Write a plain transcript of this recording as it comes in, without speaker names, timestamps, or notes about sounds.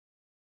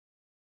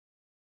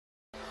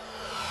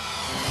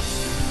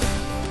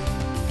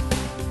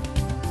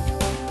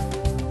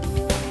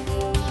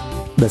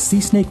The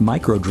RIDGID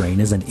microDrain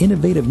is an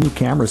innovative new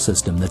camera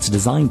system that's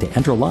designed to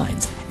enter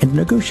lines and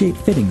negotiate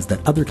fittings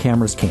that other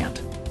cameras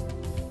can't.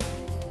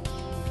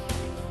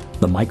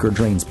 The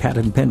microDrain's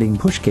patent-pending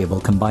push cable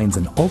combines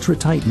an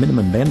ultra-tight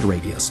minimum bend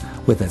radius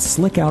with a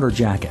slick outer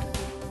jacket.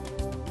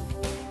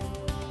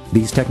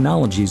 These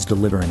technologies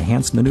deliver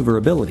enhanced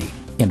maneuverability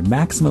and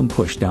maximum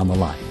push down the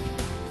line.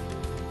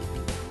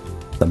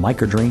 The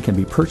microDrain can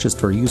be purchased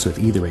for use with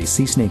either a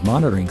C-Snake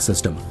monitoring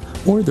system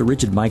or the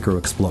RIDGID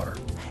microExplorer,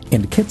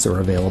 and kits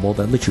are available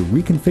that let you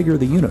reconfigure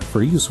the unit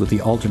for use with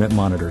the alternate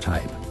monitor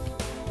type.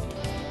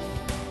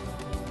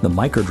 The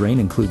microDrain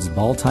includes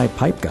ball-type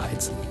pipe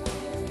guides.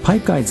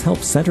 Pipe guides help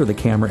center the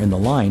camera in the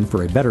line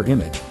for a better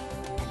image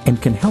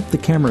and can help the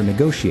camera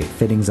negotiate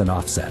fittings and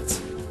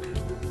offsets.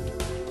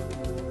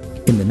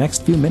 In the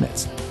next few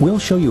minutes, we'll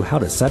show you how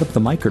to set up the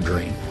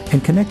microDrain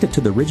and connect it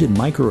to the RIDGID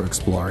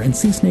microExplorer and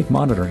C-Snake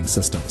monitoring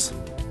systems.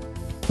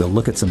 We'll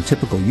look at some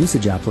typical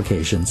usage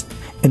applications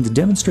and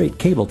demonstrate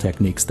cable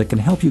techniques that can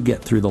help you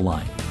get through the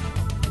line.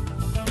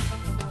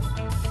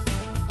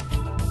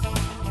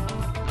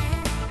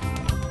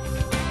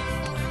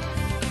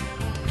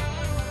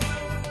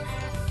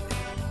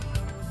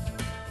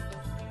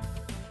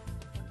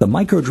 The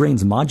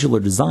microDrain's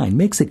modular design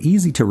makes it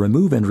easy to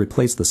remove and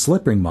replace the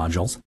slip ring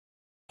modules,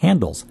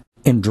 handles,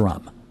 and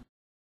drum.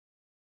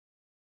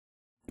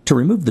 To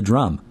remove the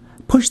drum,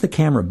 push the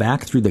camera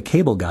back through the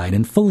cable guide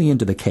and fully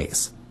into the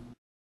case.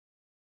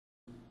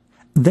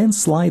 Then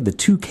slide the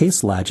two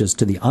case latches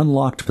to the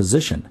unlocked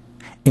position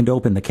and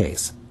open the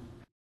case.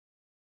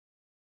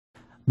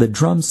 The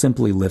drum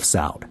simply lifts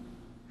out.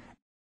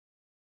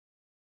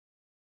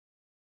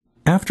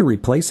 After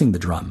replacing the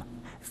drum,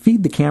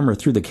 feed the camera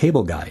through the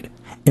cable guide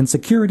and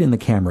secure it in the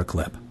camera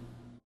clip.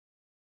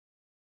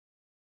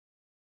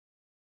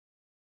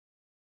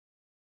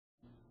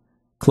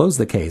 Close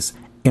the case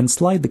and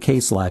slide the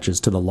case latches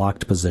to the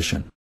locked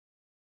position.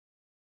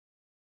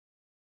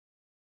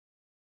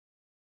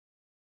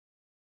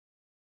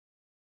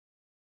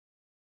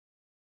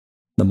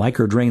 The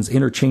microDrain's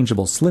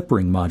interchangeable slip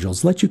ring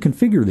modules let you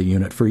configure the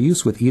unit for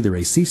use with either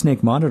a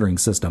C-Snake monitoring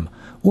system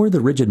or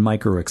the RIDGID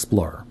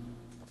microExplorer.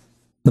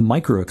 The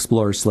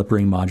microExplorer slip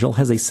ring module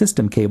has a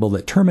system cable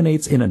that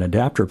terminates in an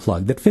adapter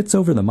plug that fits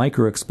over the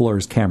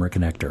microExplorer's camera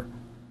connector.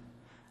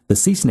 The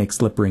C-Snake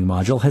slip ring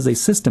module has a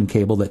system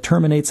cable that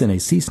terminates in a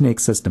C-Snake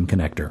system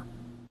connector.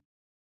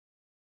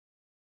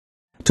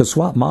 To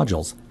swap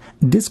modules,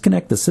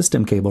 disconnect the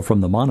system cable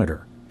from the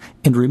monitor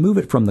and remove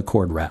it from the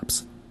cord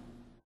wraps.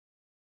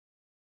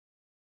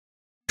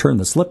 Turn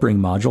the slip ring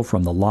module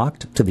from the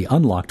locked to the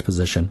unlocked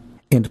position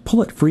and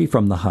pull it free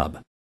from the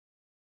hub.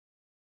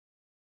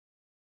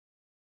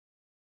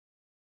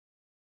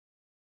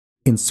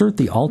 Insert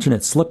the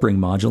alternate slip ring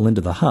module into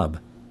the hub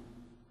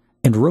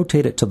and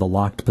rotate it to the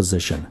locked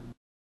position.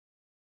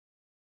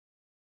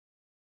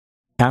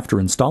 After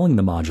installing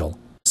the module,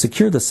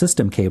 secure the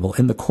system cable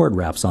in the cord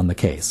wraps on the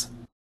case.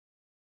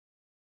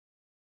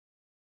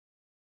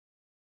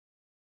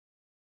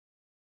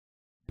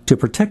 To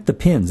protect the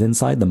pins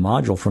inside the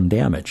module from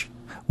damage,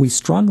 we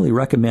strongly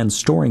recommend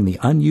storing the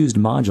unused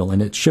module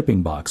in its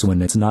shipping box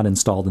when it's not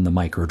installed in the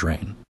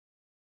microDrain.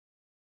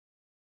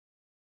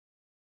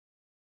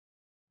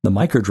 The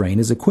microDrain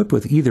is equipped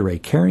with either a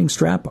carrying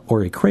strap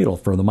or a cradle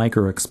for the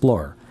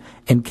microExplorer,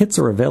 and kits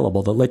are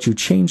available that let you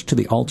change to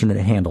the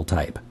alternate handle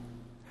type.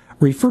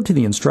 Refer to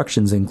the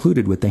instructions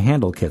included with the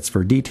handle kits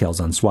for details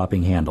on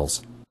swapping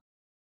handles.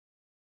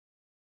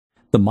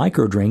 The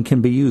microDrain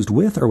can be used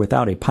with or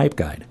without a pipe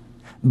guide,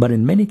 but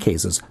in many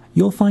cases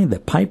you'll find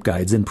that pipe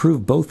guides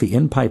improve both the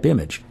in-pipe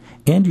image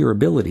and your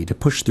ability to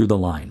push through the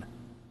line.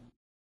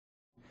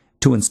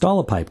 To install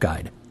a pipe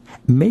guide,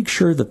 make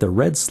sure that the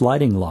red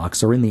sliding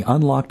locks are in the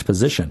unlocked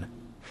position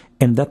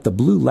and that the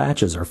blue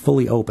latches are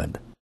fully opened.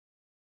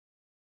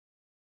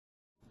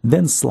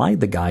 Then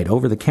slide the guide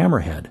over the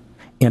camera head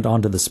and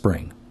onto the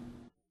spring.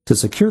 To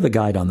secure the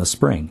guide on the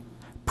spring,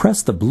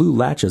 press the blue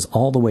latches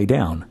all the way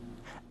down,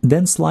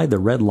 then slide the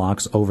red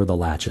locks over the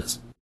latches.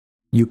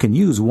 You can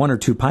use one or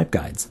two pipe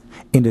guides,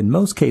 and in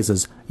most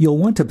cases you'll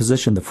want to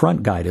position the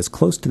front guide as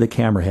close to the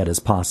camera head as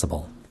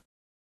possible.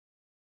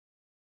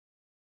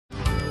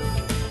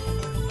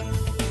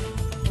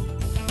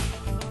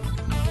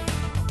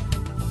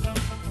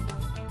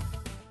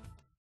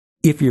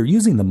 If you're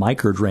using the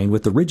microDrain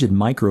with the RIDGID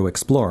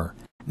microExplorer,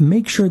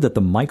 make sure that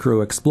the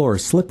microExplorer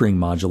slip ring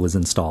module is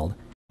installed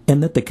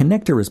and that the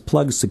connector is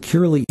plugged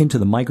securely into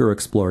the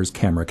microExplorer's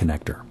camera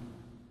connector.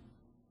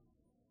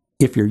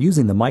 If you're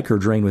using the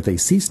microDrain with a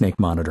C-Snake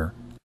monitor,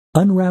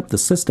 unwrap the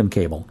system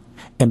cable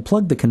and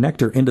plug the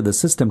connector into the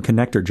system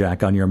connector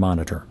jack on your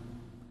monitor.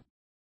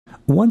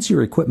 Once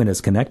your equipment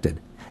is connected,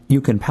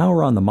 you can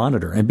power on the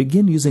monitor and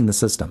begin using the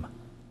system.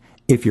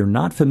 If you're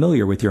not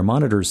familiar with your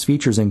monitor's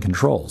features and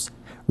controls,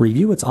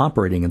 review its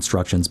operating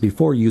instructions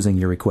before using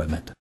your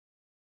equipment.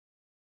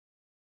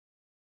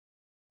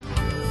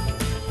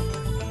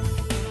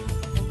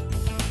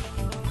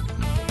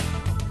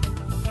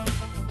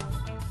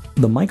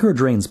 The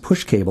microDrain's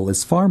push cable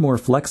is far more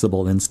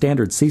flexible than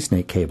standard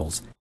C-Snake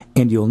cables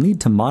and you'll need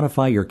to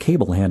modify your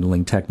cable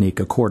handling technique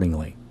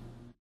accordingly.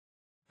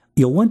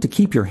 You'll want to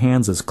keep your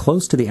hands as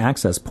close to the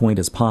access point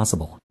as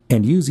possible,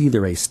 and use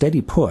either a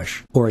steady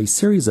push or a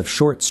series of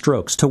short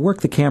strokes to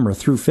work the camera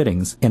through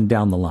fittings and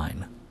down the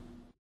line.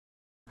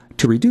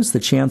 To reduce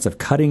the chance of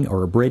cutting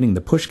or abrading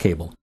the push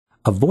cable,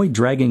 avoid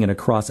dragging it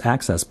across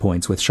access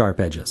points with sharp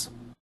edges.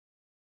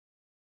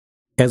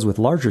 As with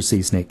larger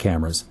C-Snake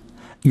cameras,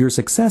 your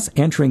success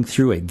entering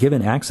through a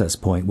given access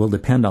point will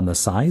depend on the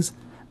size,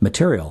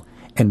 material,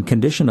 and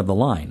condition of the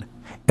line,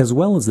 as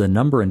well as the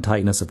number and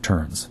tightness of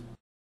turns.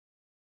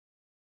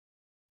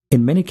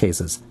 In many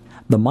cases,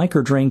 the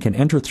microdrain can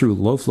enter through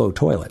low-flow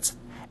toilets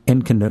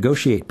and can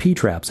negotiate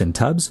P-traps in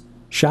tubs,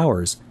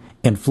 showers,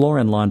 and floor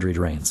and laundry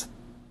drains.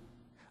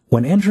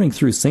 When entering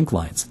through sink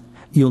lines,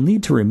 you'll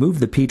need to remove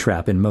the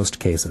P-trap in most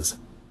cases.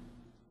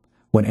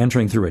 When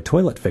entering through a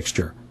toilet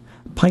fixture,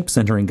 pipe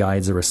centering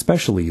guides are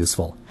especially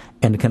useful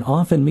and can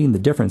often mean the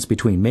difference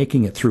between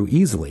making it through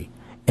easily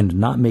and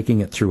not making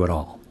it through at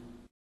all.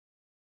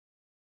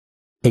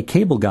 A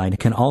cable guide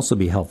can also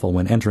be helpful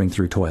when entering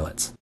through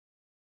toilets.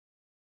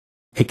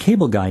 A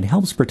cable guide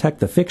helps protect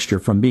the fixture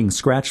from being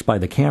scratched by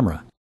the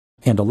camera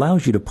and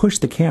allows you to push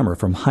the camera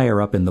from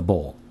higher up in the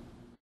bowl.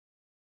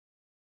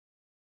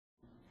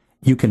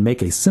 You can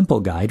make a simple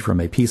guide from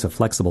a piece of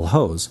flexible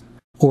hose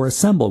or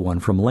assemble one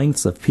from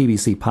lengths of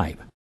PVC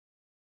pipe.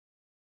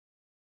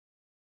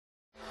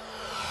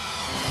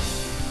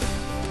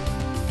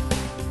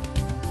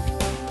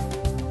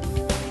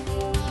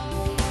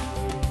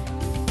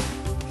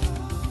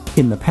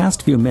 In the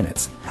past few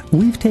minutes,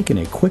 we've taken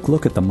a quick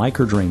look at the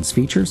microdrain's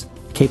features,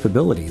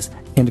 capabilities,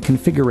 and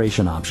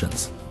configuration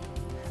options.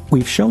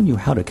 We've shown you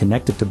how to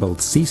connect it to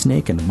both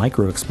C-Snake and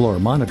MicroExplorer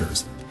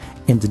monitors,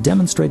 and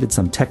demonstrated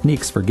some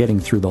techniques for getting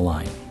through the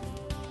line.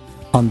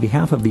 On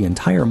behalf of the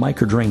entire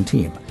microdrain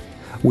team,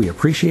 we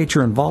appreciate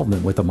your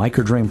involvement with the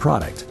microdrain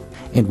product,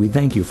 and we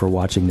thank you for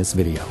watching this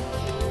video.